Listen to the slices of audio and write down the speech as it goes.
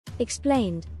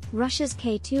Explained, Russia's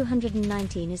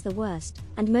K-219 is the worst,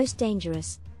 and most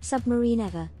dangerous, submarine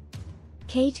ever.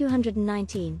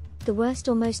 K-219, the worst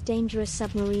or most dangerous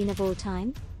submarine of all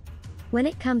time? When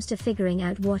it comes to figuring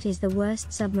out what is the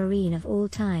worst submarine of all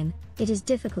time, it is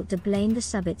difficult to blame the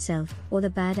sub itself or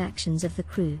the bad actions of the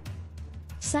crew.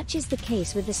 Such is the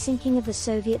case with the sinking of the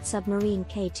Soviet submarine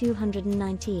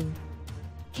K-219.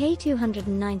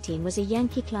 K-219 was a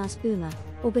Yankee-class boomer,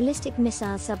 or ballistic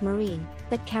missile submarine,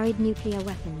 that carried nuclear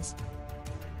weapons.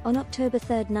 On October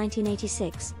 3,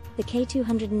 1986, the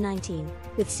K-219,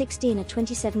 with 16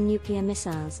 A-27 nuclear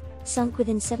missiles, sunk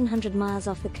within 700 miles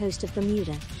off the coast of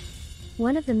Bermuda.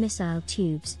 One of the missile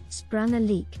tubes sprung a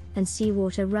leak, and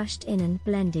seawater rushed in and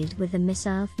blended with the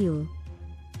missile fuel.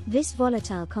 This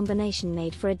volatile combination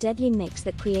made for a deadly mix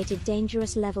that created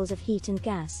dangerous levels of heat and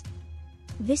gas.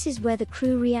 This is where the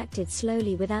crew reacted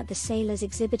slowly without the sailors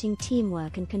exhibiting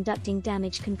teamwork and conducting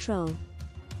damage control.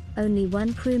 Only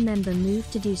one crew member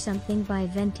moved to do something by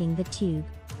venting the tube.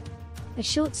 A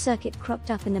short circuit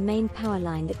cropped up in the main power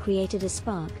line that created a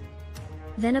spark.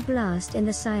 Then a blast in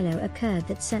the silo occurred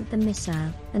that sent the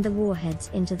missile and the warheads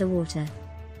into the water.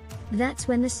 That's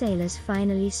when the sailors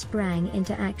finally sprang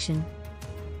into action.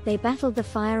 They battled the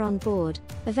fire on board,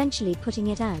 eventually putting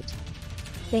it out.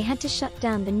 They had to shut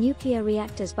down the nuclear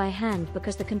reactors by hand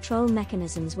because the control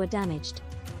mechanisms were damaged.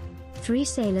 3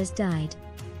 sailors died.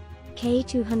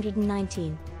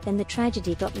 K-219, then the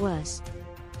tragedy got worse.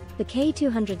 The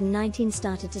K-219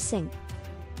 started to sink.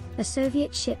 A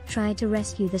Soviet ship tried to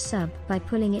rescue the sub by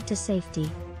pulling it to safety.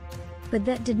 But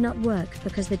that did not work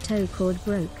because the tow cord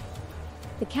broke.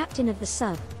 The captain of the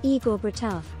sub, Igor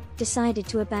Bratov, decided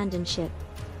to abandon ship.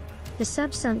 The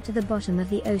sub sunk to the bottom of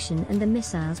the ocean and the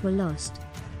missiles were lost.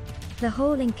 The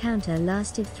whole encounter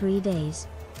lasted 3 days.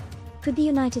 Could the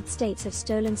United States have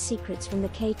stolen secrets from the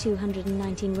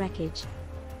K-219 wreckage?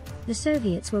 The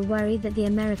Soviets were worried that the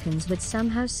Americans would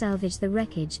somehow salvage the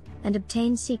wreckage and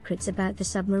obtain secrets about the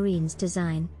submarine's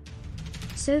design.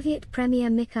 Soviet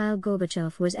Premier Mikhail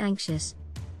Gorbachev was anxious.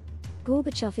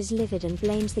 Gorbachev is livid and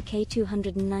blames the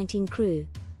K-219 crew.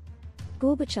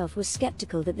 Gorbachev was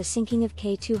skeptical that the sinking of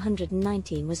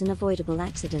K-219 was an avoidable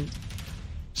accident.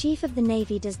 Chief of the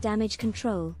Navy does damage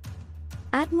control.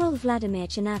 Admiral Vladimir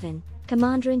Chernovin,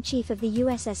 Commander-in-Chief of the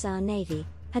USSR Navy,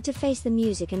 had to face the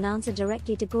music and answer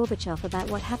directly to Gorbachev about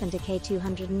what happened to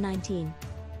K-219.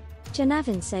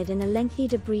 Chernovin said in a lengthy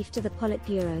debrief to the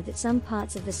Politburo that some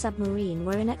parts of the submarine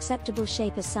were in acceptable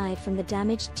shape aside from the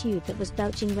damaged tube that was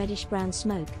belching reddish-brown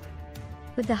smoke.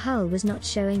 But the hull was not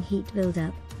showing heat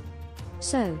buildup.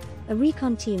 So, a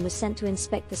recon team was sent to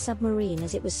inspect the submarine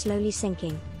as it was slowly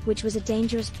sinking, which was a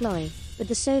dangerous ploy, but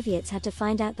the Soviets had to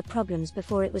find out the problems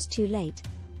before it was too late.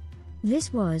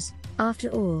 This was, after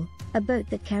all, a boat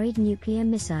that carried nuclear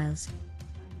missiles.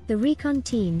 The recon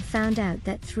team found out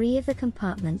that 3 of the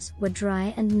compartments were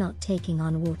dry and not taking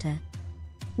on water.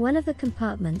 One of the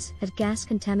compartments had gas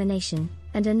contamination,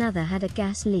 and another had a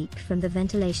gas leak from the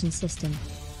ventilation system.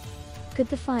 Could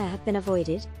the fire have been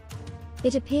avoided?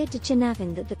 It appeared to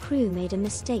Chernovin that the crew made a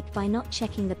mistake by not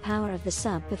checking the power of the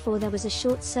sub before there was a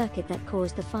short circuit that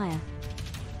caused the fire.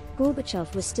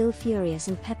 Gorbachev was still furious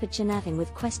and peppered Chernovin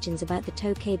with questions about the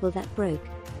tow cable that broke.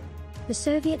 The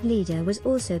Soviet leader was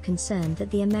also concerned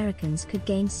that the Americans could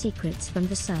gain secrets from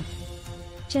the sub.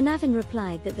 Chernovin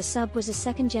replied that the sub was a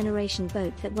second-generation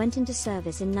boat that went into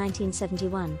service in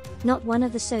 1971, not one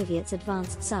of the Soviets'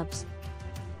 advanced subs.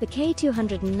 The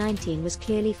K-219 was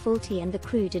clearly faulty and the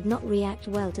crew did not react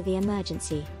well to the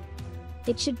emergency.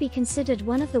 It should be considered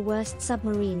one of the worst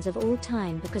submarines of all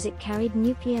time because it carried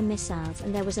nuclear missiles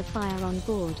and there was a fire on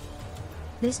board.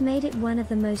 This made it one of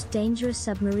the most dangerous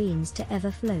submarines to ever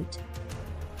float.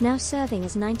 Now serving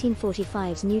as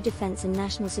 1945's new Defense and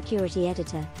National Security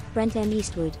editor, Brent M.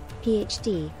 Eastwood,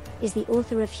 Ph.D., is the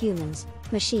author of Humans,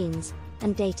 Machines,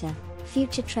 and Data: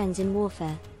 Future Trends in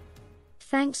Warfare.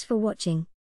 Thanks for watching.